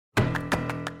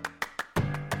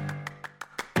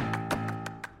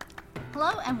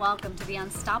Hello and welcome to the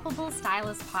Unstoppable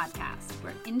Stylist Podcast,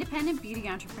 where independent beauty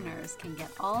entrepreneurs can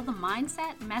get all the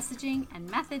mindset, messaging,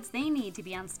 and methods they need to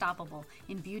be unstoppable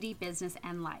in beauty, business,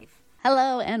 and life.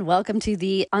 Hello and welcome to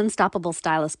the Unstoppable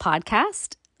Stylist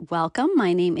Podcast. Welcome.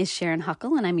 My name is Sharon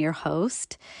Huckle and I'm your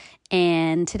host.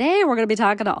 And today we're going to be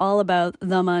talking all about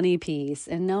the money piece.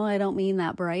 And no, I don't mean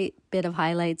that bright bit of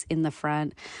highlights in the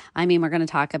front. I mean, we're going to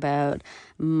talk about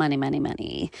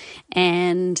money,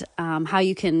 and how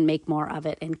you can make more of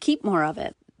it and keep more of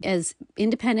it. As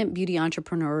independent beauty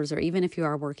entrepreneurs, or even if you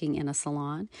are working in a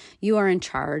salon, you are in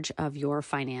charge of your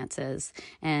finances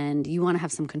and you want to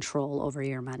have some control over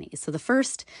your money. So the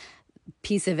first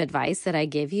piece of advice that I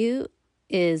give you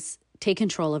is take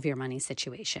control of your money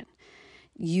situation.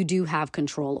 You do have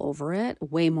control over it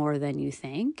way more than you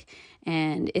think.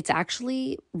 And it's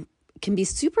actually can be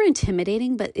super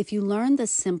intimidating, but if you learn the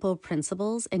simple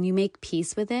principles and you make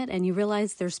peace with it and you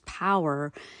realize there's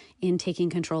power in taking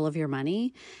control of your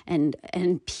money and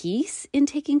peace in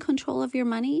taking control of your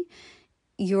money,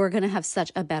 you're going to have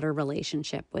such a better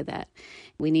relationship with it.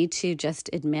 We need to just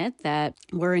admit that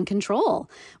we're in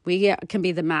control. We can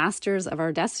be the masters of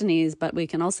our destinies, but we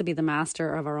can also be the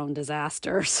master of our own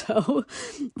disaster. So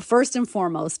first and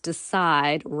foremost,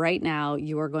 decide right now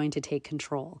you are going to take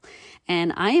control.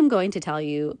 And I am going to tell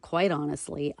you, quite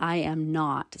honestly, I am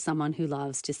not someone who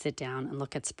loves to sit down and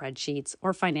look at spreadsheets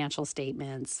or financial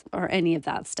statements or any of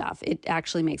that stuff. It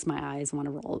actually makes my eyes want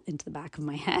to roll into the back of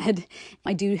my head.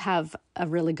 I do have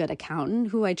a really good accountant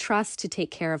who I trust to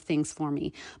take care of things for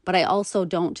me, but I also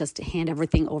don't just hand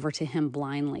everything over to him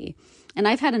blindly. And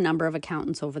I've had a number of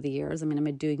accountants over the years. I mean, I've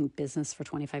been doing business for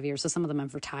 25 years, so some of them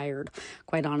have retired,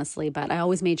 quite honestly, but I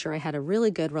always made sure I had a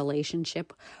really good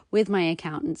relationship with my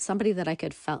accountant, somebody that I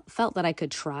could felt that I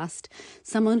could trust,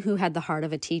 someone who had the heart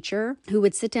of a teacher, who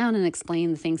would sit down and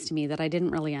explain the things to me that I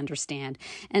didn't really understand.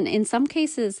 And in some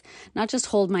cases, not just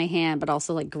hold my hand, but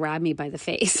also like grab me by the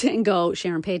face and go,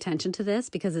 Sharon, pay attention to this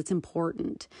because it's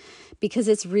important. Because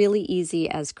it's really easy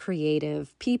as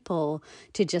creative people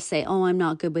to just say, oh, I'm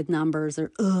not good with numbers,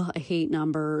 or I hate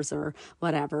numbers, or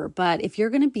whatever. But if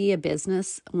you're going to be a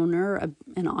business owner,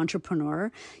 an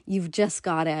entrepreneur, you've just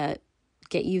got to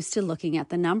get used to looking at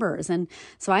the numbers. And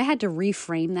so I had to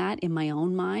reframe that in my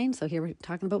own mind. So here we're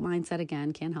talking about mindset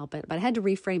again, can't help it. But I had to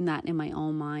reframe that in my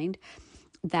own mind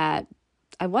that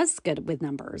I was good with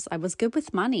numbers. I was good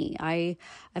with money. I've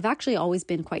actually always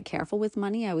been quite careful with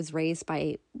money. I was raised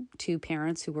by two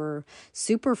parents who were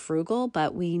super frugal,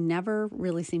 but we never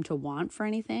really seemed to want for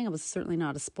anything. I was certainly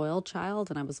not a spoiled child,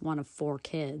 and I was one of four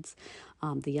kids,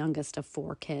 the youngest of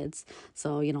four kids.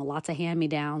 So, lots of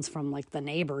hand-me-downs from like the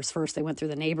neighbors first. They went through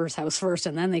the neighbor's house first,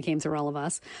 and then they came through all of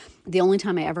us. The only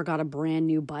time I ever got a brand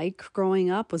new bike growing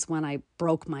up was when I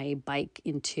broke my bike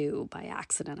in two by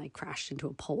accident. I crashed into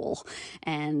a pole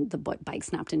and the bike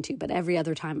snapped in two. But every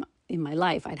other time in my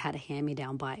life, I'd had a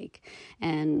hand-me-down bike.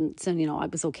 And so, I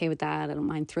was okay with that. I don't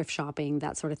mind thrift shopping,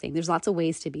 that sort of thing. There's lots of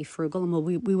ways to be frugal, and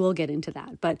we will get into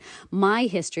that. But my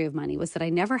history of money was that I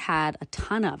never had a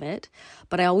ton of it,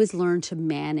 but I always learned to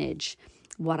manage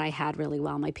what I had really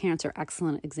well. My parents are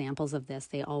excellent examples of this.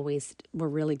 They always were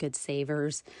really good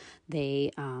savers.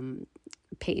 They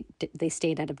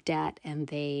stayed out of debt, and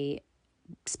they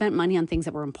spent money on things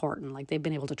that were important. Like they've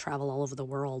been able to travel all over the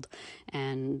world,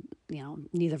 and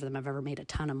neither of them have ever made a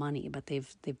ton of money, but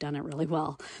they've done it really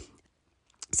well.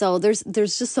 So there's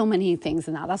just so many things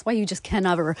in that. That's why you just can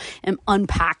never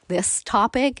unpack this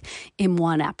topic in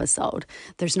one episode.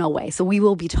 There's no way. So we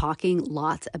will be talking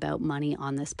lots about money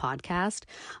on this podcast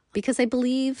because I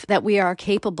believe that we are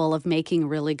capable of making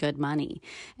really good money.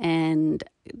 And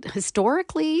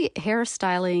historically,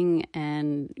 hairstyling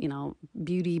and,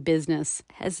 beauty business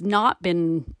has not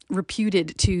been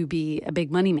reputed to be a big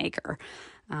moneymaker.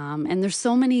 And there's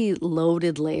so many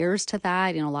loaded layers to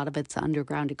that. A lot of it's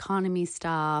underground economy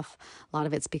stuff. A lot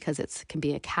of it's because it can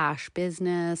be a cash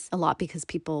business. A lot because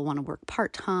people want to work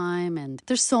part-time. And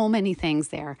there's so many things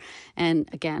there. And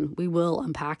again, we will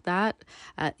unpack that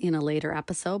in a later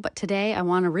episode. But today I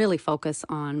want to really focus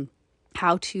on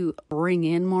how to bring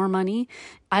in more money.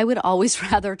 I would always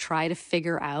rather try to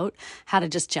figure out how to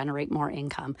just generate more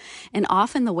income. And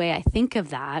often the way I think of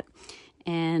that,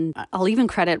 and I'll even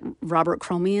credit Robert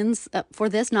Cromians for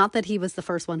this. Not that he was the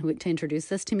first one to introduce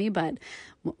this to me, but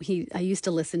I used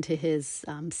to listen to his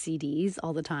CDs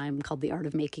all the time called The Art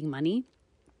of Making Money.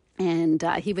 And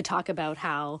he would talk about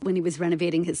how when he was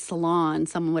renovating his salon,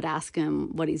 someone would ask him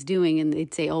what he's doing, and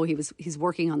they'd say, "Oh, he's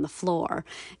working on the floor."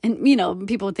 And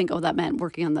people would think, "Oh, that meant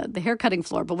working on the hair cutting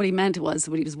floor." But what he meant was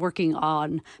what he was working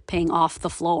on paying off the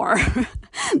floor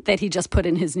that he just put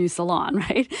in his new salon,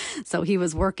 right? So he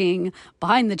was working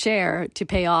behind the chair to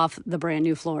pay off the brand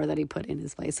new floor that he put in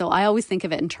his place. So I always think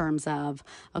of it in terms of,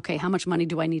 okay, how much money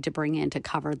do I need to bring in to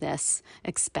cover this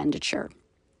expenditure?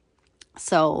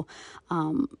 So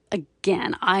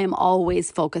again, I am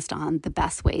always focused on the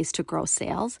best ways to grow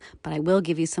sales, but I will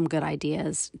give you some good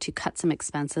ideas to cut some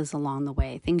expenses along the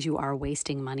way, things you are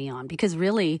wasting money on, because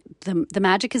really the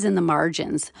magic is in the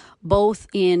margins, both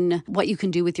in what you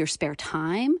can do with your spare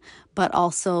time, but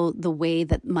also the way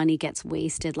that money gets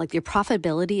wasted. Like your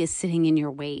profitability is sitting in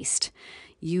your waste.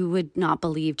 You would not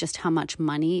believe just how much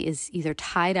money is either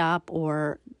tied up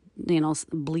or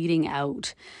bleeding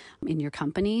out in your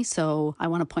company. So I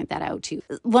want to point that out to you.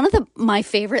 One of my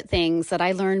favorite things that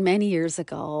I learned many years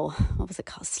ago, what was it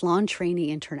called? Salon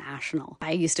Training International.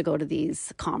 I used to go to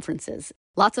these conferences.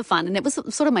 Lots of fun. And it was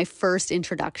sort of my first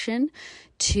introduction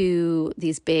to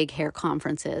these big hair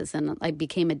conferences. And I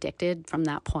became addicted from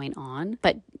that point on.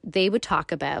 But they would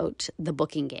talk about the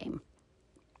booking game.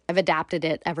 I've adapted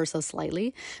it ever so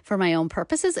slightly for my own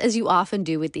purposes, as you often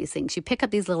do with these things. You pick up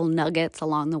these little nuggets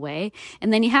along the way,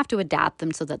 and then you have to adapt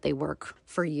them so that they work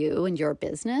for you and your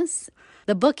business.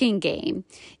 The booking game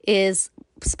is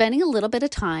spending a little bit of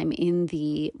time in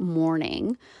the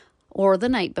morning or the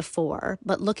night before,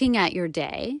 but looking at your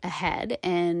day ahead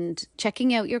and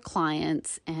checking out your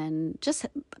clients and just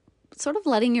sort of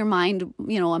letting your mind,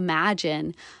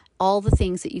 imagine all the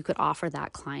things that you could offer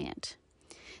that client.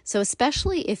 So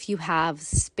especially if you have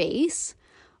space,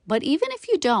 but even if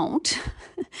you don't,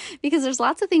 because there's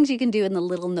lots of things you can do in the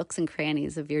little nooks and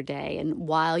crannies of your day. And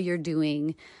while you're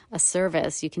doing a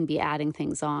service, you can be adding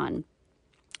things on.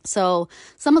 So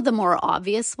some of the more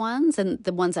obvious ones and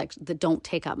the ones that don't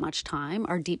take up much time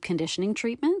are deep conditioning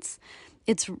treatments.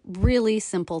 It's really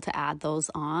simple to add those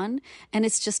on, and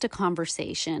it's just a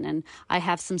conversation. And I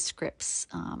have some scripts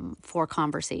for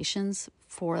conversations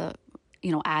for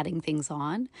adding things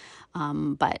on.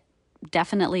 But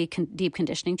definitely deep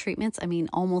conditioning treatments. I mean,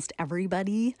 almost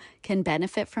everybody can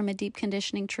benefit from a deep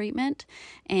conditioning treatment.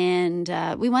 And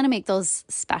we want to make those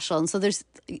special. And so there's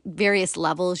various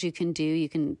levels you can do. You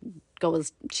can go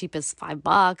as cheap as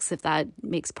 $5 if that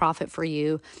makes profit for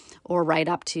you, or right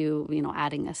up to,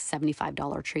 adding a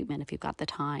 $75 treatment if you've got the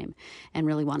time and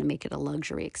really want to make it a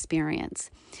luxury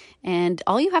experience. And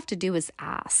all you have to do is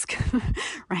ask,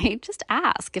 right? Just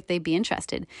ask if they'd be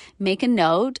interested. Make a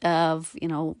note of,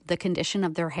 the condition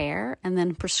of their hair, and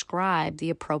then prescribe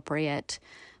the appropriate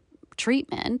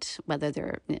treatment,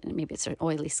 whether maybe it's an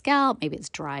oily scalp, maybe it's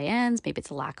dry ends, maybe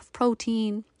it's a lack of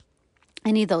protein.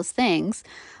 Any of those things,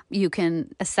 you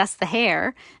can assess the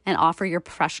hair and offer your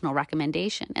professional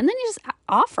recommendation. And then you just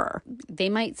offer. They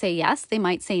might say yes, they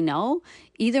might say no.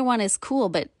 Either one is cool,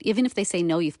 but even if they say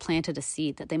no, you've planted a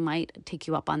seed that they might take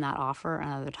you up on that offer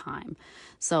another time.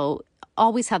 So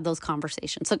always have those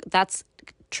conversations. So that's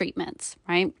treatments,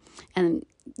 right? And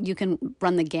you can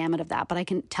run the gamut of that. But I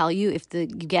can tell you, if you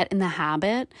get in the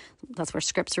habit, that's where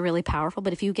scripts are really powerful.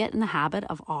 But if you get in the habit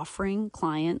of offering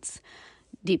clients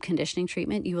deep conditioning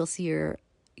treatment, you will see your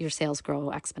sales grow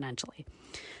exponentially.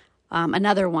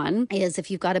 Another one is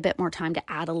if you've got a bit more time to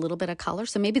add a little bit of color.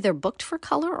 So maybe they're booked for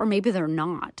color or maybe they're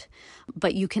not,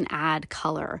 but you can add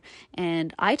color.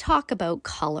 And I talk about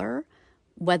color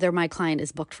whether my client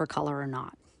is booked for color or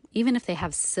not. Even if they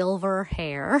have silver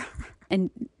hair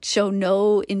and show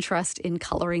no interest in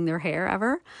coloring their hair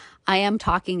ever, I am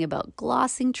talking about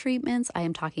glossing treatments. I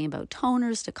am talking about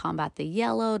toners to combat the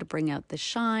yellow, to bring out the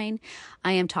shine.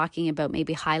 I am talking about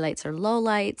maybe highlights or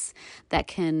lowlights that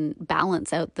can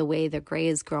balance out the way their gray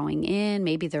is growing in.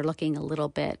 Maybe they're looking a little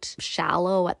bit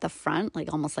shallow at the front,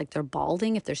 like almost like they're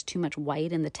balding if there's too much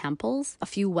white in the temples. A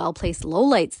few well-placed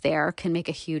lowlights there can make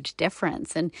a huge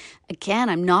difference. And again,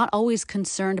 I'm not always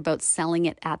concerned about selling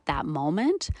it at that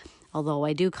moment. Although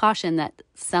I do caution that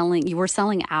you were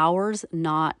selling hours,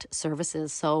 not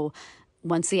services. So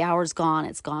once the hour's gone,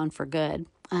 it's gone for good.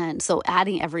 And so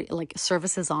adding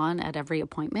services on at every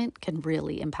appointment can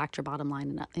really impact your bottom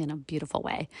line in a beautiful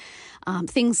way.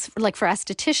 Things like for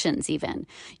estheticians, even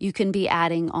you can be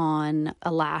adding on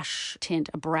a lash tint,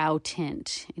 a brow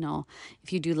tint.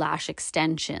 If you do lash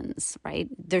extensions, right?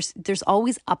 There's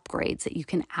always upgrades that you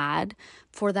can add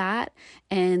for that.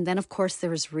 And then of course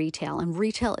there is retail, and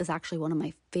retail is actually one of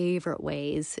my favorite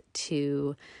ways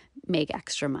to make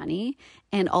extra money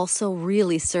and also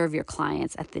really serve your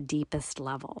clients at the deepest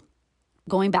level.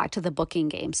 going back to the booking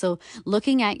game. So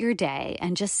looking at your day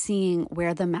and just seeing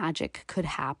where the magic could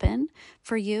happen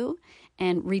for you.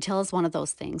 And retail is one of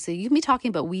those things. So you can be talking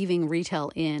about weaving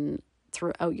retail in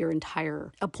throughout your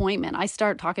entire appointment. I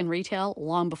start talking retail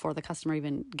long before the customer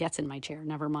even gets in my chair,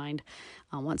 never mind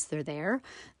once they're there.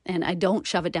 And I don't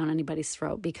shove it down anybody's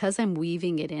throat. Because I'm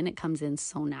weaving it in, it comes in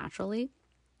so naturally.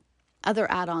 Other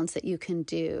add-ons that you can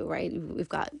do, right? We've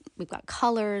got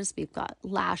colors, we've got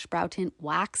lash, brow tint,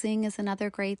 waxing is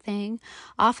another great thing.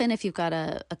 Often if you've got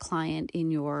a client in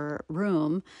your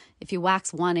room, if you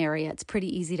wax one area, it's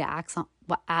pretty easy to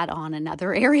add on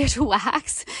another area to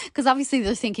wax, because obviously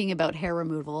they're thinking about hair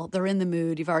removal. They're in the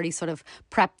mood. You've already sort of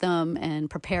prepped them and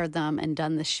prepared them and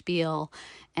done the spiel.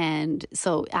 And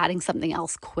so adding something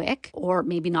else quick, or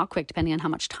maybe not quick, depending on how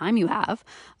much time you have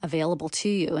available to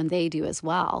you, and they do as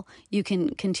well, you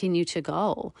can continue to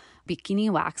go. Bikini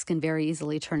wax can very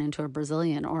easily turn into a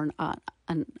Brazilian, or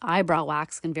an eyebrow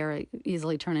wax can very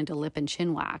easily turn into lip and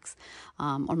chin wax,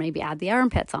 or maybe add the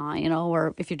armpits on,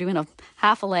 or if you're doing a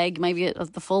half a leg, maybe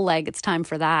the full leg, it's time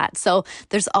for that. So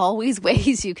there's always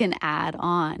ways you can add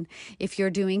on. If you're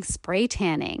doing spray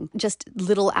tanning, just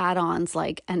little add-ons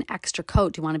like an extra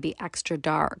coat. Do you want to be extra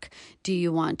dark? Do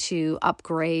you want to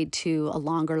upgrade to a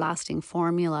longer lasting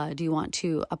formula? Do you want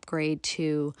to upgrade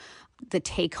to the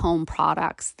take-home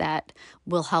products that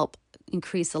will help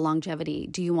increase the longevity?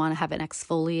 Do you want to have an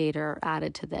exfoliator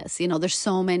added to this? There's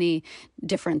so many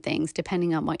different things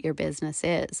depending on what your business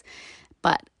is.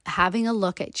 But having a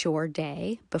look at your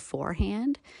day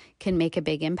beforehand can make a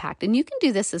big impact. And you can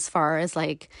do this as far as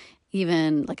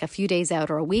even a few days out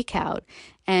or a week out.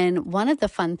 And one of the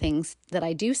fun things that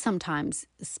I do sometimes,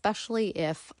 especially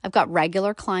if I've got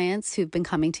regular clients who've been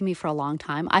coming to me for a long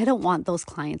time, I don't want those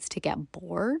clients to get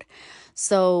bored.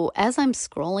 So as I'm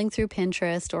scrolling through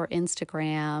Pinterest or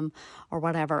Instagram or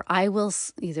whatever, I will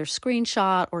either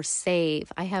screenshot or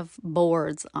save. I have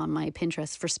boards on my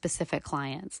Pinterest for specific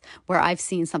clients where I've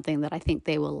seen something that I think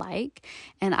they will like,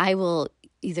 and I will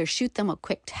either shoot them a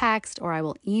quick text or I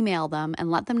will email them and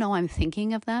let them know I'm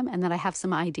thinking of them and that I have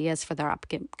some ideas for their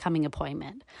upcoming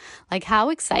appointment.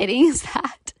 How exciting is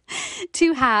that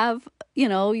to have,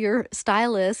 your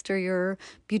stylist or your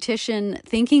beautician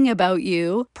thinking about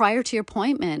you prior to your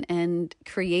appointment and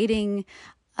creating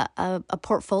a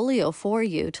portfolio for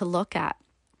you to look at.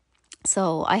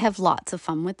 So I have lots of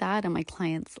fun with that, and my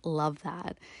clients love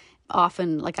that.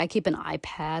 Often, I keep an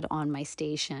iPad on my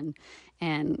station,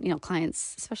 and,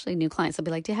 clients, especially new clients, they'll be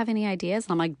like, do you have any ideas?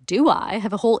 And I'm like, do I? I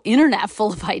have a whole internet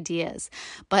full of ideas.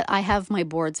 But I have my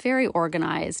boards very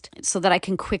organized so that I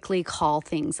can quickly call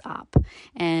things up.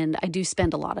 And I do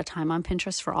spend a lot of time on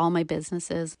Pinterest for all my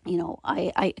businesses.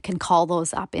 I can call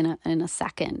those up in a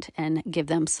second and give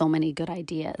them so many good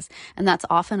ideas. And that's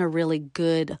often a really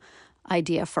good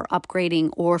idea for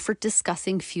upgrading or for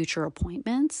discussing future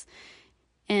appointments.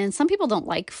 And some people don't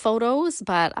like photos,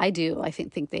 but I do. I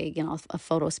think they, a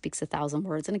photo speaks 1,000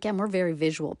 words. And again, we're very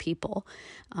visual people.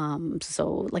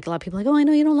 So a lot of people are like, oh, I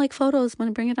know you don't like photos. When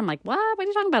I bring it, I'm like, what are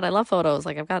you talking about? I love photos.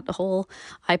 I've got a whole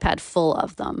iPad full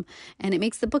of them. And it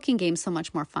makes the booking game so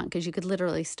much more fun because you could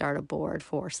literally start a board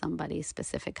for somebody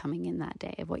specific coming in that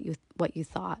day of what you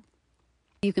thought.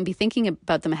 You can be thinking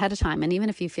about them ahead of time. And even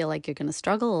if you feel like you're going to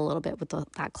struggle a little bit with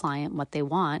that client, what they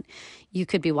want, you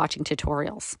could be watching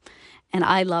tutorials. And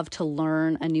I love to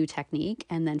learn a new technique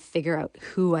and then figure out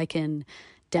who I can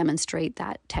demonstrate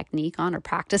that technique on or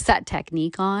practice that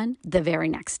technique on the very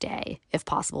next day, if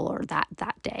possible, or that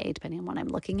day, depending on when I'm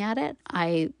looking at it.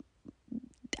 I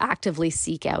actively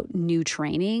seek out new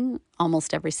training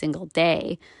almost every single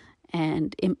day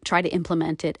and try to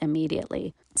implement it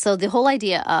immediately. So the whole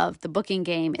idea of the booking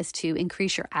game is to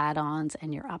increase your add-ons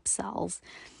and your upsells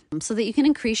so that you can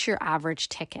increase your average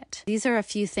ticket. These are a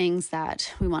few things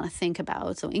that we want to think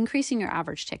about. So increasing your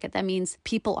average ticket, that means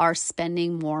people are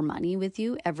spending more money with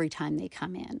you every time they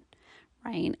come in,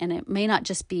 right? And it may not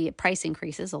just be price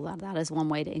increases, although that is one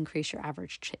way to increase your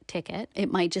average ticket.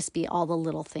 It might just be all the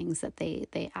little things that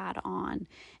they add on.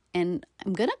 And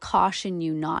I'm going to caution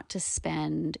you not to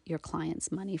spend your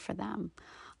clients' money for them.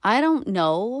 I don't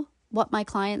know what my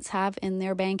clients have in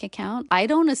their bank account. I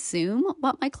don't assume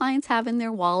what my clients have in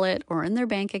their wallet or in their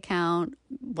bank account,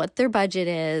 what their budget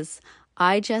is.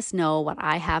 I just know what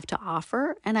I have to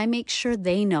offer, and I make sure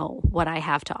they know what I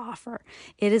have to offer.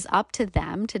 It is up to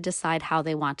them to decide how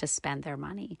they want to spend their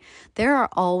money. There are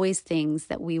always things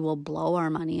that we will blow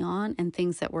our money on and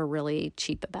things that we're really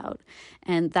cheap about.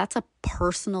 And that's a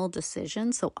personal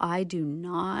decision. So I do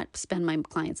not spend my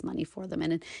clients' money for them.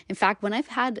 And in fact, when I've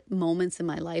had moments in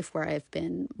my life where I've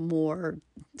been more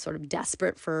sort of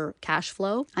desperate for cash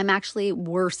flow, I'm actually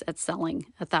worse at selling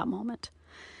at that moment.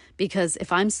 Because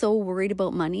if I'm so worried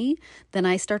about money, then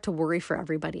I start to worry for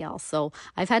everybody else. So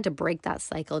I've had to break that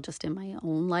cycle just in my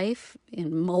own life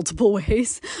in multiple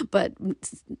ways. But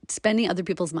spending other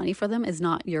people's money for them is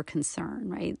not your concern,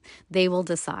 right? They will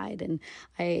decide. And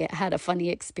I had a funny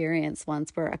experience once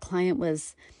where a client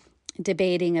was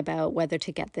debating about whether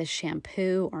to get this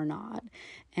shampoo or not.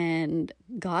 And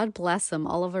God bless them,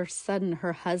 all of a sudden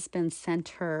her husband sent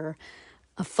her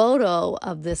a photo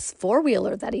of this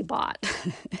four-wheeler that he bought.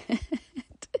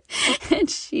 And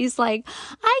she's like,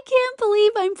 I can't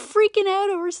believe I'm freaking out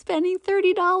over spending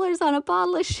 $30 on a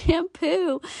bottle of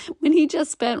shampoo when he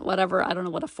just spent whatever, I don't know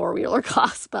what a four-wheeler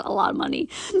costs, but a lot of money.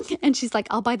 And she's like,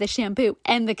 I'll buy the shampoo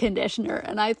and the conditioner.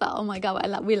 And I thought, oh my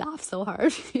God, we laughed so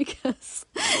hard because,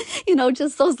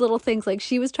 just those little things, like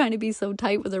she was trying to be so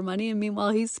tight with her money, and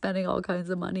meanwhile he's spending all kinds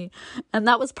of money. And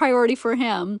that was priority for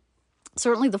him.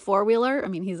 Certainly the four-wheeler,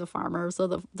 he's a farmer,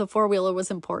 so the four-wheeler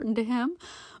was important to him.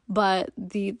 But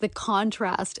the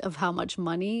contrast of how much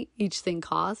money each thing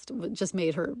cost just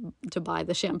made her to buy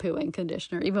the shampoo and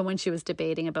conditioner, even when she was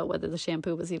debating about whether the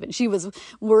shampoo she was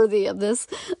worthy of this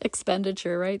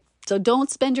expenditure, right? So don't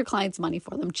spend your clients' money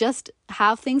for them. Just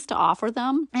have things to offer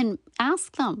them and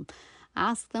ask them.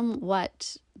 Ask them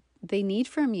what they need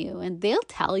from you, and they'll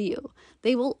tell you.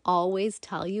 They will always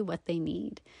tell you what they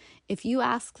need. If you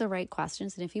ask the right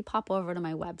questions, and if you pop over to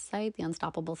my website,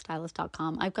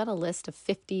 theunstoppable.stylist.com, I've got a list of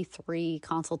 53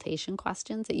 consultation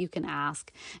questions that you can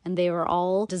ask. And they were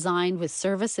all designed with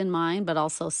service in mind, but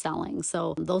also selling.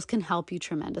 So those can help you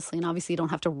tremendously. And obviously you don't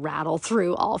have to rattle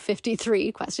through all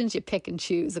 53 questions. You pick and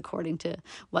choose according to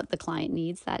what the client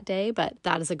needs that day. But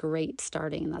that is a great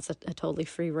starting, and that's a totally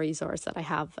free resource that I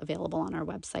have available on our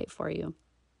website for you.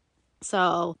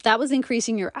 So that was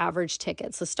increasing your average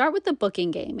ticket. So start with the booking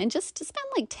game and just to spend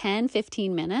like 10,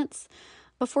 15 minutes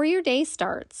before your day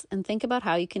starts and think about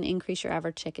how you can increase your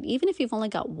average ticket. Even if you've only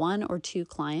got one or two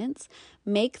clients,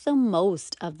 make the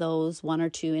most of those one or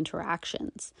two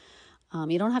interactions.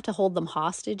 You don't have to hold them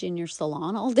hostage in your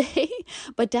salon all day,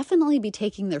 but definitely be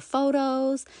taking their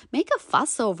photos, make a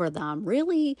fuss over them,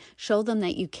 really show them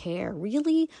that you care,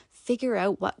 really figure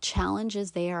out what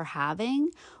challenges they are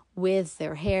having with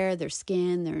their hair, their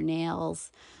skin, their nails,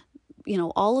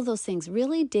 all of those things.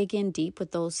 Really dig in deep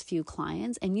with those few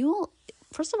clients, and you will,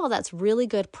 first of all, that's really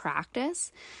good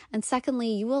practice. And secondly,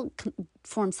 you will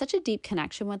form such a deep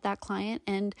connection with that client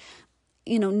and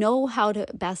know how to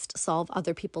best solve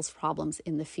other people's problems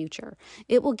in the future.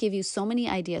 It will give you so many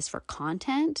ideas for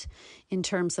content in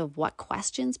terms of what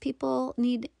questions people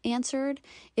need answered.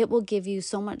 It will give you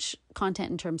so much content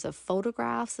in terms of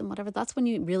photographs and whatever. That's when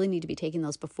you really need to be taking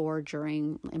those before,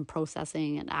 during, and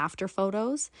processing and after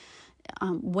photos.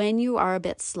 When you are a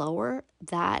bit slower,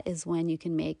 that is when you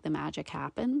can make the magic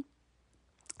happen,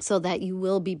 so that you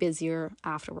will be busier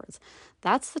afterwards.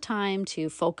 That's the time to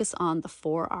focus on the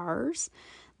 4 R's.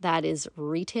 That is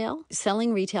retail,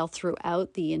 selling retail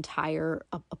throughout the entire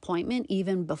appointment,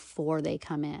 even before they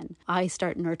come in. I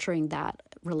start nurturing that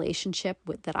relationship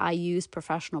with that. I use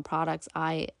professional products.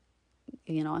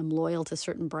 I'm loyal to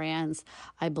certain brands.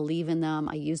 I believe in them.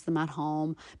 I use them at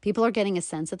home. People are getting a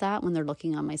sense of that when they're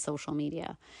looking on my social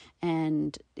media.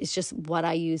 And it's just what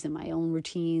I use in my own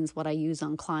routines, what I use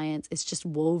on clients. It's just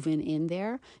woven in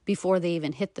there before they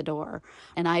even hit the door.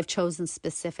 And I've chosen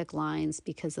specific lines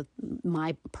because of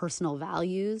my personal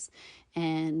values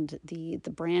and the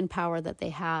brand power that they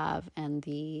have and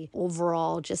the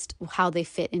overall just how they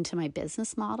fit into my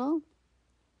business model.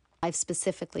 I've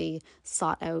specifically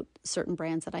sought out certain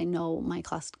brands that I know my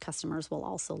customers will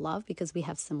also love because we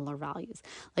have similar values.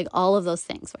 Like all of those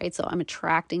things, right? So I'm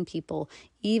attracting people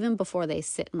even before they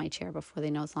sit in my chair, before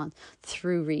they know salons,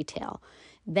 through retail.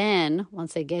 Then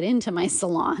once they get into my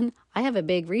salon, I have a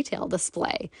big retail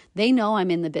display. They know I'm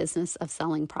in the business of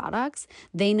selling products.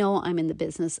 They know I'm in the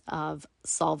business of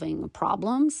solving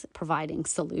problems, providing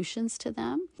solutions to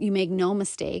them. You make no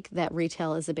mistake that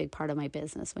retail is a big part of my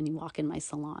business when you walk in my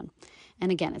salon.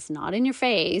 And again, it's not in your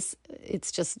face.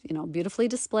 It's just, beautifully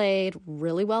displayed,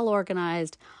 really well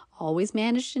organized, always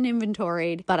managed and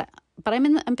inventoried. But I'm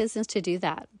in the business to do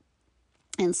that.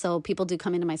 And so people do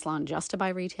come into my salon just to buy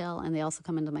retail, and they also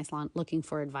come into my salon looking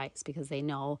for advice because they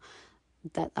know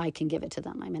that I can give it to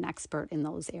them. I'm an expert in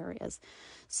those areas.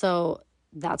 So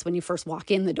that's when you first walk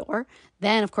in the door.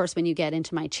 Then, of course, when you get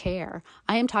into my chair,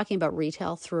 I am talking about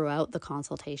retail throughout the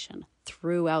consultation,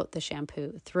 throughout the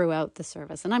shampoo, throughout the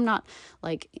service. And I'm not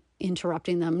like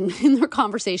interrupting them in their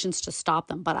conversations to stop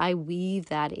them, but I weave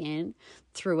that in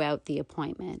throughout the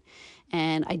appointment.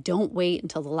 And I don't wait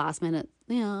until the last minute,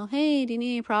 hey, do you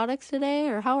need any products today?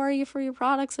 Or how are you for your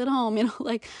products at home?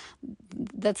 Like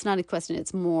that's not a question.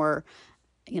 It's more,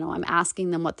 I'm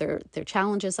asking them what their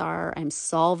challenges are. I'm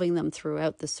solving them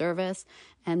throughout the service.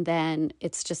 And then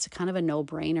it's just kind of a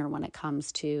no-brainer when it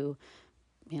comes to,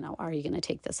 are you going to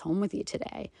take this home with you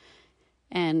today?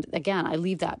 And again, I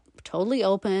leave that totally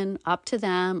open, up to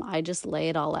them. I just lay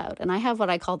it all out. And I have what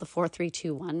I call the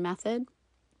 4-3-2-1 method.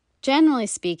 Generally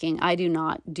speaking, I do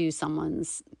not do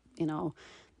someone's,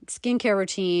 skincare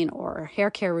routine or hair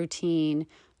care routine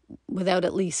without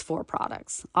at least 4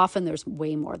 products. Often there's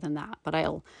way more than that, but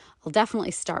I'll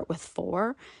definitely start with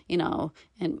 4,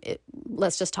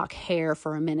 let's just talk hair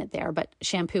for a minute there, but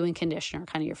shampoo and conditioner,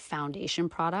 kind of your foundation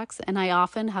products. And I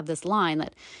often have this line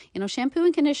that, shampoo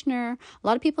and conditioner, a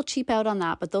lot of people cheap out on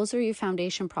that, but those are your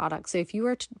foundation products. So if you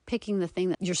are picking the thing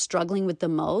that you're struggling with the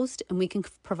most, and we can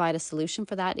provide a solution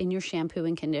for that in your shampoo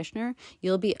and conditioner,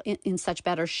 you'll be in such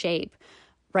better shape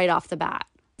right off the bat.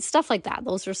 Stuff like that.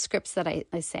 Those are scripts that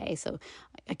I say. So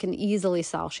I can easily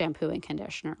sell shampoo and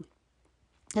conditioner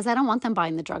because I don't want them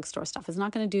buying the drugstore stuff. It's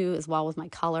not going to do as well with my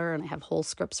color. And I have whole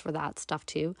scripts for that stuff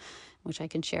too, which I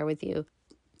can share with you.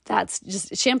 That's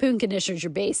just shampoo and conditioner is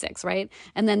your basics, right?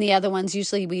 And then the other ones,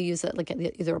 usually we use it like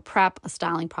either a prep, a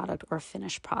styling product, or a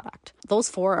finished product. Those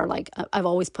 4 are like, I've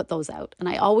always put those out. And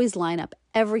I always line up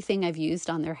everything I've used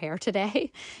on their hair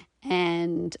today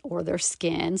or their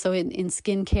skin. So in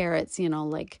skincare, it's,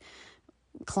 like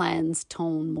cleanse,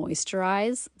 tone,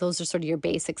 moisturize. Those are sort of your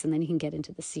basics. And then you can get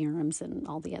into the serums and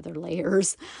all the other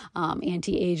layers,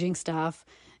 anti-aging stuff.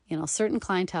 Certain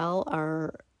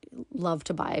clientele love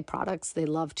to buy products. They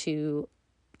love to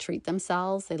treat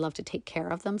themselves. They love to take care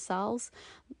of themselves.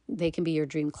 They can be your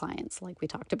dream clients, like we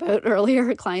talked about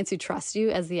earlier, clients who trust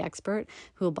you as the expert,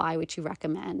 who will buy what you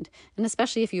recommend. And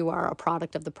especially if you are a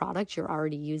product of the product, you're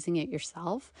already using it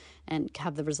yourself and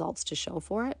have the results to show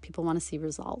for it. People want to see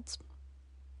results.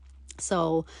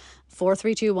 So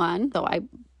 4-3-2-1. So I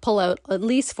pull out at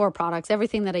least 4 products,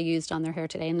 everything that I used on their hair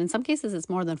today. And in some cases, it's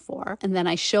more than 4. And then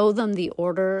I show them the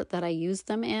order that I used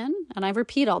them in. And I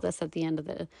repeat all this at the end of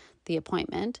the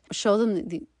appointment. Show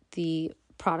them the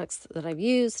products that I've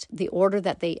used, the order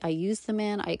that I used them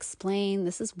in. I explain,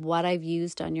 this is what I've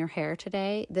used on your hair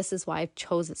today. This is why I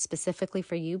chose it specifically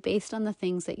for you based on the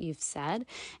things that you've said.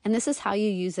 And this is how you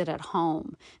use it at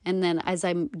home. And then as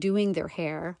I'm doing their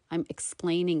hair, I'm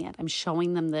explaining it. I'm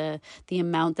showing them the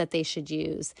amount that they should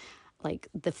use, like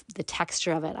the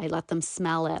texture of it. I let them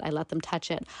smell it. I let them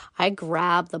touch it. I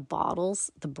grab the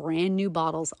bottles, the brand new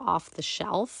bottles off the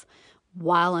shelf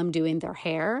while I'm doing their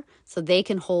hair, so they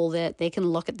can hold it, they can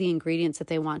look at the ingredients if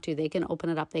they want to, they can open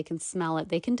it up, they can smell it,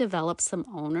 they can develop some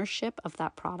ownership of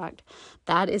that product.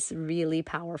 That is really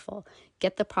powerful.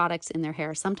 Get the products in their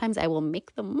hair. Sometimes I will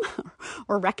make them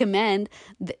or recommend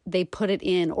they put it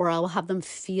in, or I will have them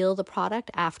feel the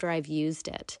product after I've used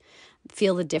it,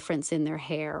 feel the difference in their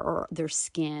hair or their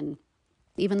skin.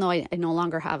 Even though I no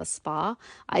longer have a spa,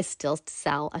 I still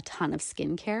sell a ton of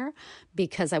skincare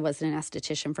because I was an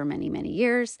esthetician for many, many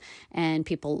years, and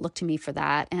people look to me for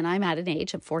that. And I'm at an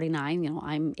age of 49,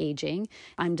 I'm aging.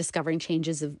 I'm discovering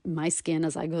changes of my skin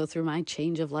as I go through my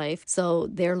change of life. So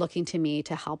they're looking to me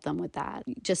to help them with that.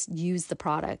 Just use the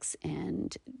products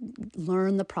and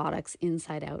learn the products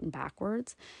inside out and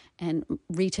backwards. And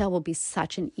retail will be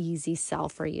such an easy sell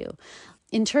for you.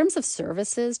 In terms of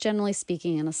services, generally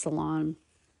speaking, in a salon,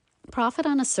 profit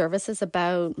on a service is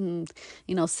about,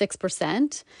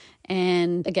 6%.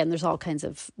 And again, there's all kinds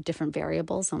of different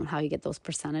variables on how you get those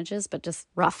percentages, but just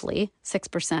roughly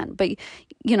 6%. But,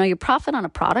 your profit on a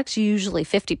product's usually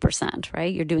 50%,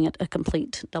 right? You're doing a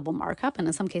complete double markup. And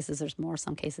in some cases, there's more,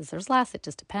 some cases there's less. It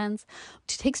just depends.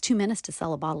 It takes 2 minutes to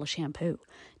sell a bottle of shampoo.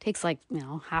 It takes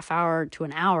half hour to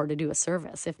an hour to do a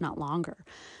service, if not longer.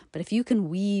 But if you can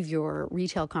weave your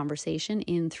retail conversation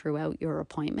in throughout your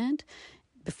appointment,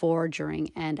 before, during,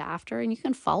 and after, and you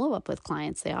can follow up with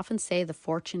clients. They often say the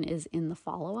fortune is in the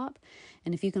follow-up.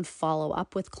 And if you can follow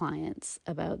up with clients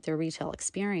about their retail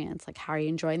experience, like how are you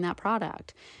enjoying that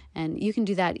product? And you can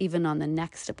do that even on the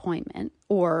next appointment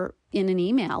or in an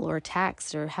email or a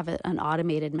text or have an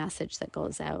automated message that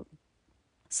goes out.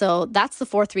 So that's the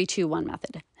 4-3-2-1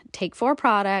 method. take 4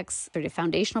 products, your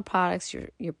foundational products,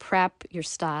 your prep, your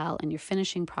style, and your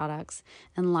finishing products,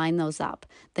 and line those up.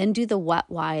 Then do the what,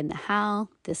 why, and the how.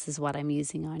 This is what I'm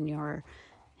using on your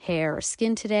hair or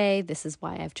skin today. This is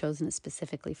why I've chosen it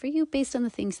specifically for you based on the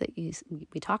things that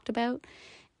we talked about.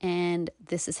 And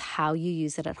this is how you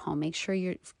use it at home. Make sure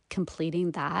you're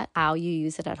completing that, how you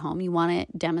use it at home. You want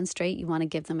to demonstrate, you want to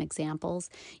give them examples,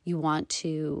 you want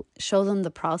to show them the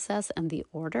process and the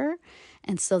order.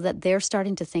 And so that they're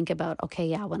starting to think about, okay,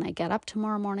 yeah, when I get up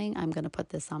tomorrow morning, I'm going to put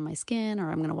this on my skin,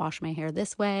 or I'm going to wash my hair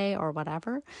this way, or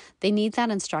whatever. They need that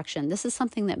instruction. This is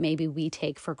something that maybe we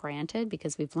take for granted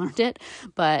because we've learned it,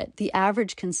 but the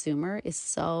average consumer is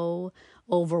so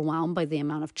overwhelmed by the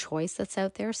amount of choice that's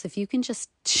out there. So if you can just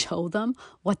show them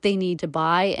what they need to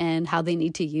buy and how they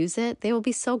need to use it, they will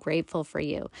be so grateful for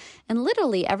you. And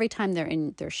literally every time they're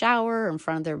in their shower or in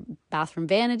front of their bathroom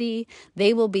vanity,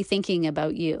 they will be thinking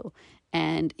about you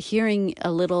and hearing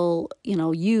a little,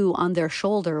 you on their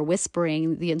shoulder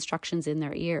whispering the instructions in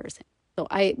their ears. So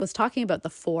I was talking about the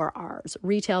 4 R's,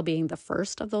 retail being the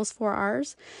first of those 4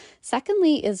 R's.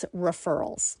 Secondly is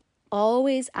referrals.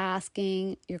 Always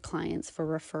asking your clients for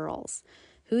referrals.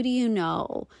 Who do you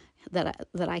know that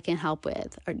I can help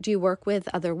with? Or do you work with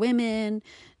other women,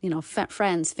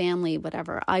 friends, family,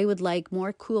 whatever? I would like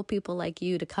more cool people like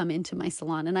you to come into my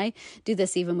salon. And I do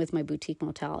this even with my boutique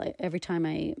motel. Every time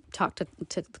I talk to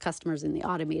the customers in the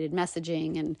automated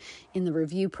messaging and in the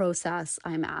review process,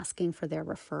 I'm asking for their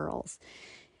referrals.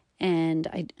 And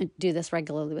I do this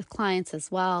regularly with clients as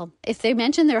well. If they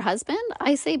mention their husband,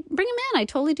 I say, bring him in. I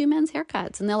totally do men's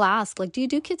haircuts. And they'll ask, do you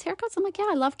do kids' haircuts? I'm like, yeah,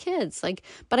 I love kids.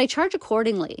 But I charge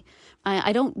accordingly.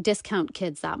 I don't discount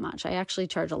kids that much. I actually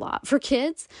charge a lot for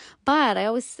kids. But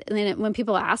when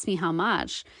people ask me how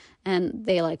much, and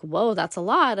they whoa, that's a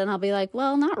lot. And I'll be like,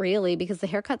 well, not really, because the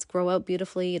haircuts grow out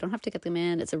beautifully. You don't have to get them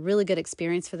in. It's a really good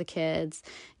experience for the kids.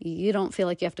 You don't feel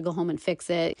like you have to go home and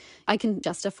fix it. I can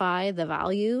justify the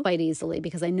value quite easily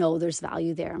because I know there's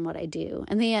value there in what I do.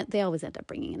 And they always end up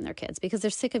bringing in their kids because they're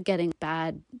sick of getting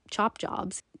bad chop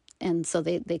jobs. And so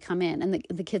they come in, and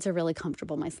the kids are really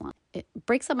comfortable in my salon. It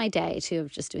breaks up my day, too,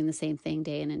 of just doing the same thing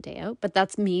day in and day out. But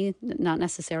that's me, not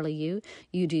necessarily you.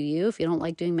 You do you. If you don't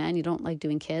like doing men, you don't like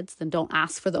doing kids, then don't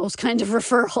ask for those kind of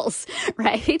referrals,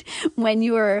 right? When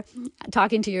you are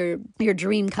talking to your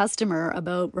dream customer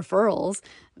about referrals,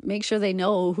 make sure they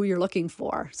know who you're looking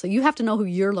for. So you have to know who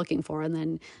you're looking for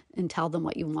and tell them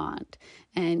what you want.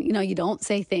 And, you don't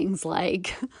say things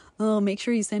like, oh, make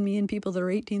sure you send me in people that are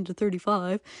 18 to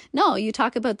 35. No, you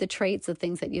talk about the traits of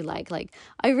things that you like.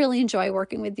 I really enjoy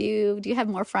working with you. Do you have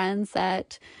more friends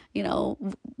that,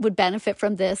 would benefit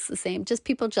from this? The same, just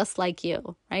people just like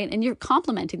you, right? And you're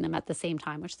complimenting them at the same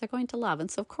time, which they're going to love.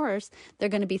 And so, of course, they're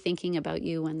going to be thinking about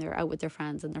you when they're out with their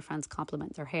friends and their friends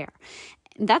compliment their hair.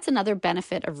 And that's another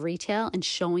benefit of retail and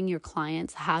showing your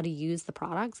clients how to use the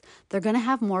products. They're going to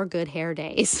have more good hair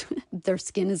days. Their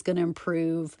skin is going to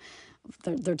improve.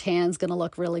 Their tan's going to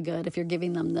look really good. If you're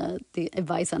giving them the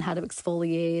advice on how to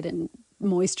exfoliate and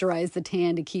moisturize the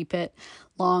tan to keep it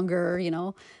longer,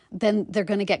 then they're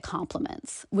going to get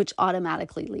compliments, which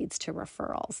automatically leads to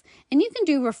referrals. And you can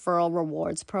do referral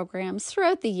rewards programs.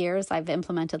 Throughout the years, I've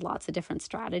implemented lots of different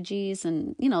strategies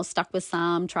and, stuck with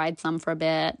some, tried some for a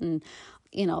bit, and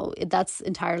that's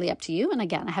entirely up to you. And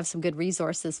again, I have some good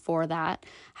resources for that,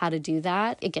 how to do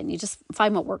that. Again, you just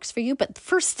find what works for you. But the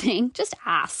first thing, just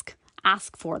ask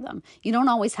for them. You don't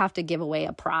always have to give away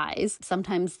a prize.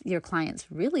 Sometimes your clients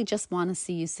really just want to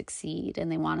see you succeed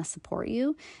and they want to support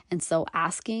you. And so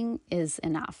asking is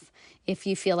enough. If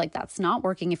you feel like that's not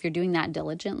working, if you're doing that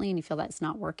diligently and you feel that's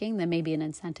not working, then maybe an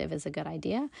incentive is a good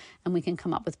idea. And we can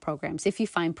come up with programs. If you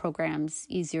find programs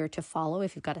easier to follow,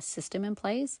 if you've got a system in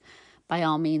place, by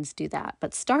all means do that.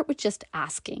 But start with just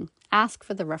asking. Ask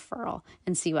for the referral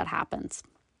and see what happens.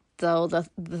 So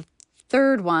the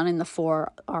third one in the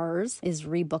 4 R's is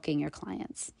rebooking your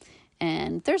clients.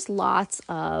 And there's lots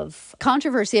of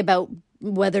controversy about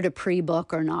whether to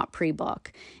pre-book or not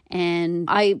pre-book. And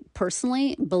I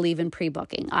personally believe in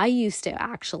pre-booking. I used to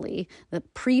actually, the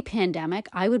pre-pandemic,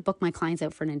 I would book my clients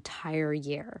out for an entire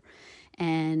year.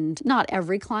 And not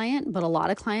every client, but a lot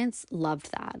of clients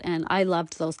loved that. And I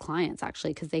loved those clients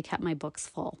actually because they kept my books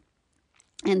full.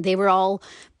 And they were all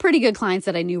pretty good clients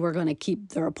that I knew were going to keep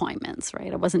their appointments,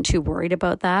 right? I wasn't too worried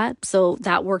about that. So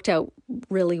that worked out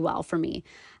really well for me.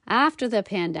 After the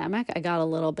pandemic, I got a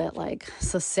little bit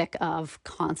so sick of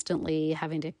constantly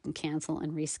having to cancel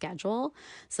and reschedule.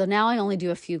 So now I only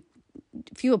do a few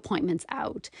appointments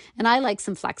out, and I like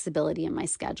some flexibility in my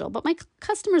schedule. But my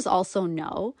customers also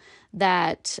know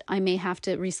that I may have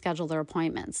to reschedule their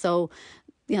appointments. So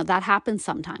that happens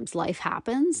sometimes. Life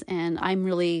happens, and I'm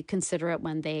really considerate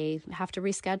when they have to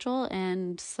reschedule,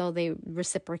 and so they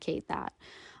reciprocate that.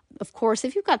 Of course,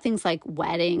 if you've got things like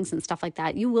weddings and stuff like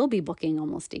that, you will be booking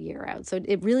almost a year out. So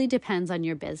it really depends on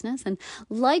your business. And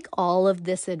like all of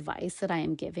this advice that I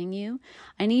am giving you,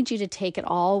 I need you to take it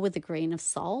all with a grain of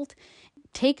salt.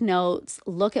 Take notes,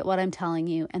 look at what I'm telling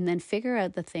you, and then figure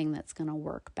out the thing that's going to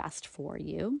work best for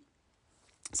you.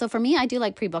 So for me, I do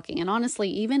like pre-booking. And honestly,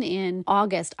 even in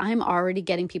August, I'm already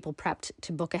getting people prepped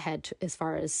to book ahead as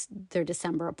far as their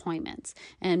December appointments.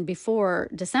 And before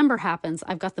December happens,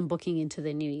 I've got them booking into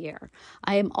the new year.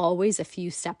 I am always a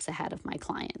few steps ahead of my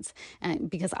clients, and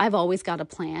because I've always got a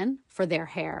plan for their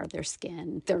hair, their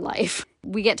skin, their life.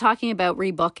 We get talking about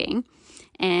rebooking,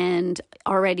 and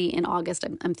already in August,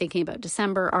 I'm thinking about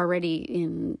December. Already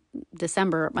in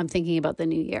December, I'm thinking about the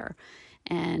new year.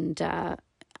 And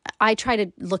I try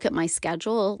to look at my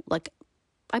schedule, like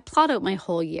I plot out my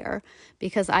whole year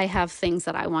because I have things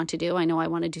that I want to do. I know I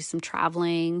want to do some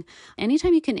traveling.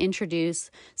 Anytime you can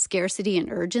introduce scarcity and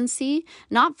urgency,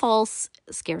 not false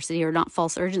scarcity or not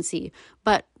false urgency,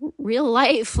 but real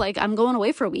life, like I'm going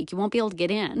away for a week, you won't be able to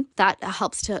get in. That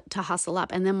helps to hustle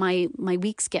up. And then my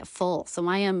weeks get full. So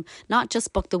I am not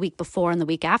just booked the week before and the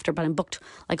week after, but I'm booked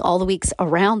like all the weeks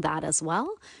around that as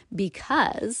well,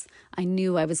 because I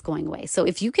knew I was going away. So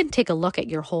if you can take a look at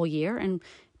your whole year and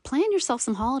plan yourself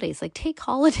some holidays, like take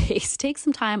holidays, take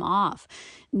some time off,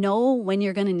 know when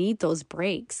you're going to need those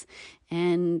breaks.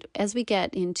 And as we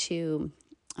get into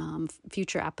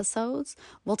future episodes,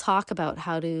 we'll talk about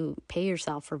how to pay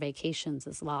yourself for vacations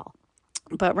as well.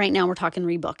 But right now we're talking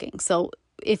rebooking. So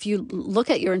if you look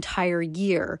at your entire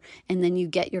year and then you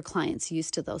get your clients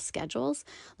used to those schedules,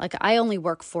 like I only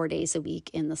work 4 days a week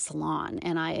in the salon.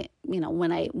 And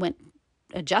when I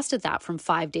adjusted that from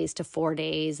 5 days to 4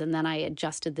 days, and then I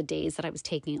adjusted the days that I was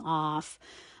taking off.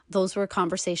 Those were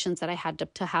conversations that I had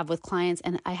to have with clients,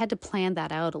 and I had to plan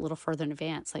that out a little further in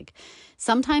advance. Like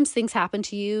sometimes things happen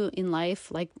to you in life,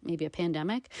 like maybe a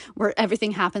pandemic, where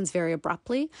everything happens very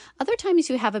abruptly. Other times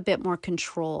you have a bit more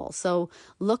control. So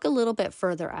look a little bit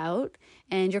further out,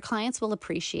 and your clients will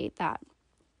appreciate that.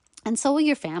 And so will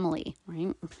your family,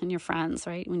 right? And your friends,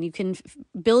 right? When you can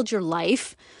build your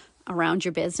life around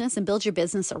your business and build your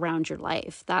business around your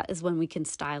life, that is when we can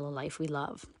style a life we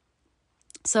love.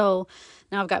 So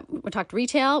now we talked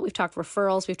retail, we've talked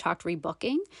referrals, we've talked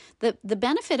rebooking. The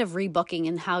benefit of rebooking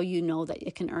and how you know that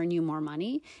it can earn you more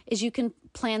money is you can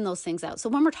plan those things out. So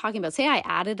when we're talking about, say I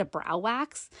added a brow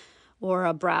wax or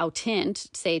a brow tint,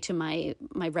 say to my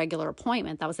regular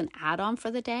appointment, that was an add-on for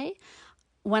the day.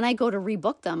 When I go to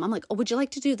rebook them, I'm like, oh, would you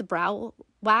like to do the brow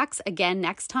wax again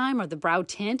next time, or the brow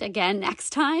tint again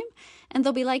next time? And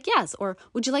they'll be like, yes. Or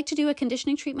would you like to do a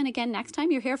conditioning treatment again next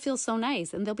time? Your hair feels so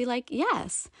nice. And they'll be like,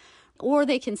 yes. Or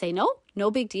they can say,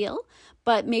 no big deal,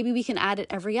 but maybe we can add it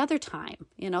every other time,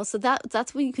 so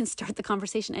that's when you can start the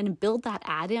conversation and build that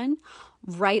add-in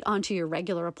right onto your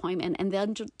regular appointment, and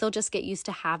then they'll just get used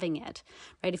to having it,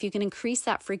 right? If you can increase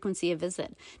that frequency of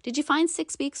visit. Did you find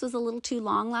 6 weeks was a little too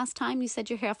long last time? You said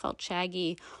your hair felt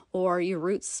shaggy, or your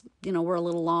roots, were a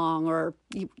little long, or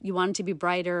you wanted to be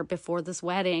brighter before this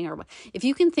wedding, or if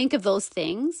you can think of those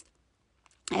things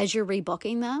as you're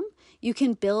rebooking them, you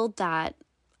can build that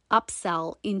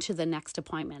upsell into the next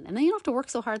appointment. And then you don't have to work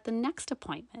so hard the next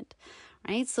appointment,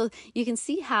 right? So you can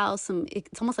see how it's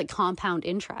almost like compound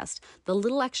interest. The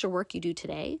little extra work you do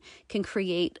today can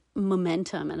create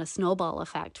momentum and a snowball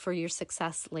effect for your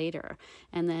success later.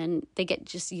 And then they get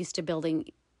just used to building,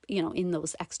 in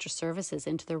those extra services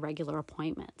into their regular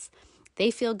appointments.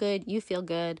 They feel good, you feel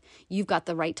good, you've got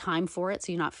the right time for it.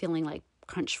 So you're not feeling like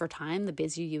crunch for time the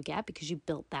busier you get, because you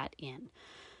built that in.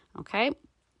 Okay.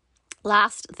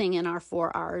 Last thing in our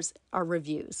 4 R's are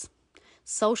reviews.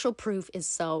 Social proof is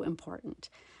so important.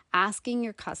 Asking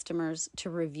your customers to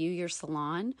review your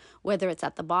salon, whether it's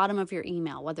at the bottom of your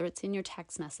email, whether it's in your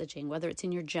text messaging, whether it's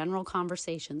in your general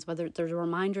conversations, whether there's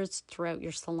reminders throughout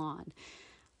your salon.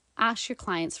 Ask your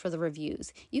clients for the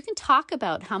reviews. You can talk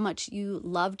about how much you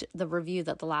loved the review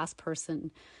that the last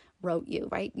person wrote you,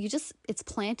 right? It's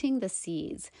planting the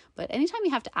seeds. But anytime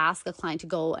you have to ask a client to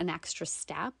go an extra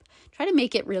step, try to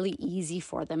make it really easy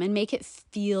for them and make it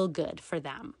feel good for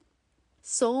them.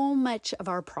 So much of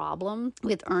our problem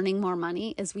with earning more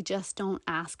money is we just don't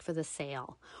ask for the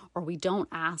sale, or we don't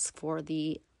ask for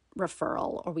the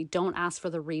referral, or we don't ask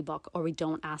for the rebook, or we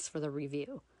don't ask for the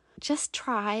review. Just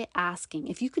try asking.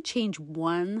 If you could change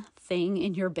one thing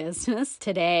in your business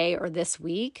today or this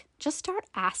week, just start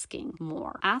asking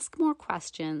more. Ask more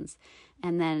questions,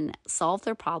 and then solve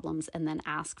their problems, and then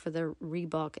ask for the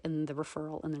rebook and the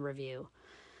referral and the review.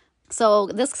 So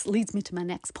this leads me to my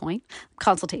next point,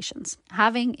 consultations.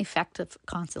 Having effective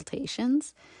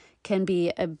consultations can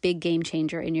be a big game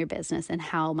changer in your business and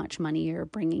how much money you're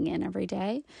bringing in every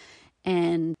day.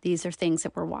 And these are things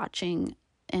that we're watching,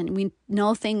 and we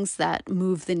know things that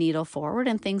move the needle forward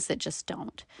and things that just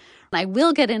don't. I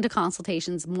will get into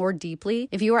consultations more deeply.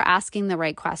 If you are asking the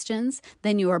right questions,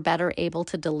 then you are better able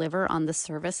to deliver on the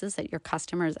services that your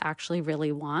customers actually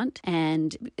really want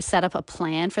and set up a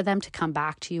plan for them to come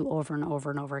back to you over and over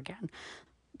and over again.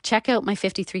 Check out my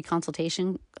 53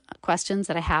 consultation questions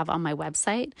that I have on my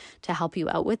website to help you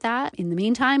out with that in the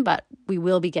meantime, but we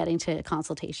will be getting to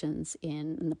consultations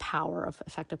in the power of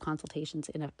effective consultations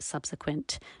in a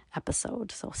subsequent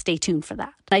episode. So stay tuned for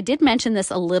that. I did mention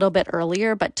this a little bit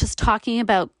earlier, but just talking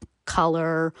about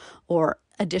color or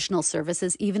additional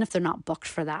services, even if they're not booked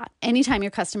for that. Anytime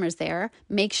your customer's there,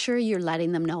 make sure you're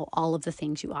letting them know all of the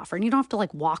things you offer. And you don't have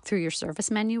to walk through your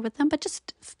service menu with them, but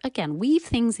just, again, weave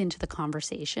things into the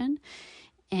conversation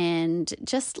and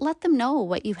just let them know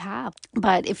what you have.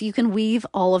 But if you can weave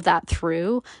all of that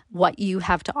through what you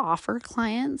have to offer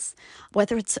clients,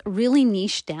 whether it's really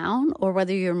niche down or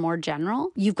whether you're more general,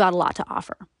 you've got a lot to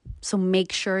offer. So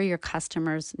make sure your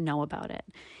customers know about it.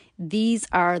 These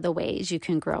are the ways you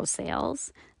can grow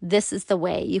sales. This is the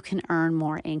way you can earn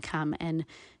more income and,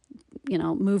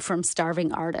 move from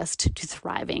starving artist to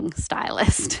thriving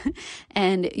stylist.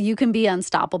 And you can be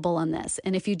unstoppable on this.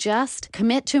 And if you just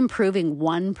commit to improving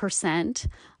 1%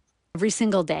 every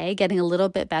single day, getting a little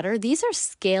bit better, these are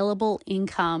scalable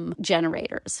income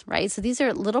generators, right? So these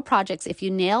are little projects. If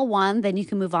you nail one, then you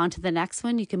can move on to the next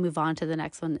one. You can move on to the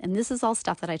next one. And this is all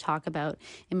stuff that I talk about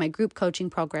in my group coaching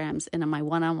programs and in my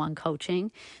one-on-one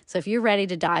coaching. So if you're ready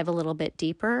to dive a little bit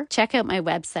deeper, check out my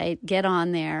website, get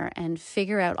on there and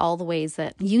figure out all the ways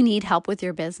that you need help with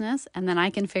your business. And then I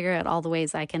can figure out all the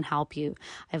ways I can help you.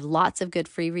 I have lots of good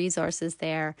free resources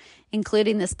there,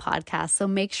 including this podcast. So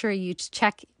make sure you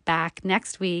check back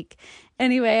next week.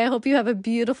 Anyway, I hope you have a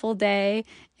beautiful day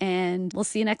and we'll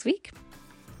see you next week.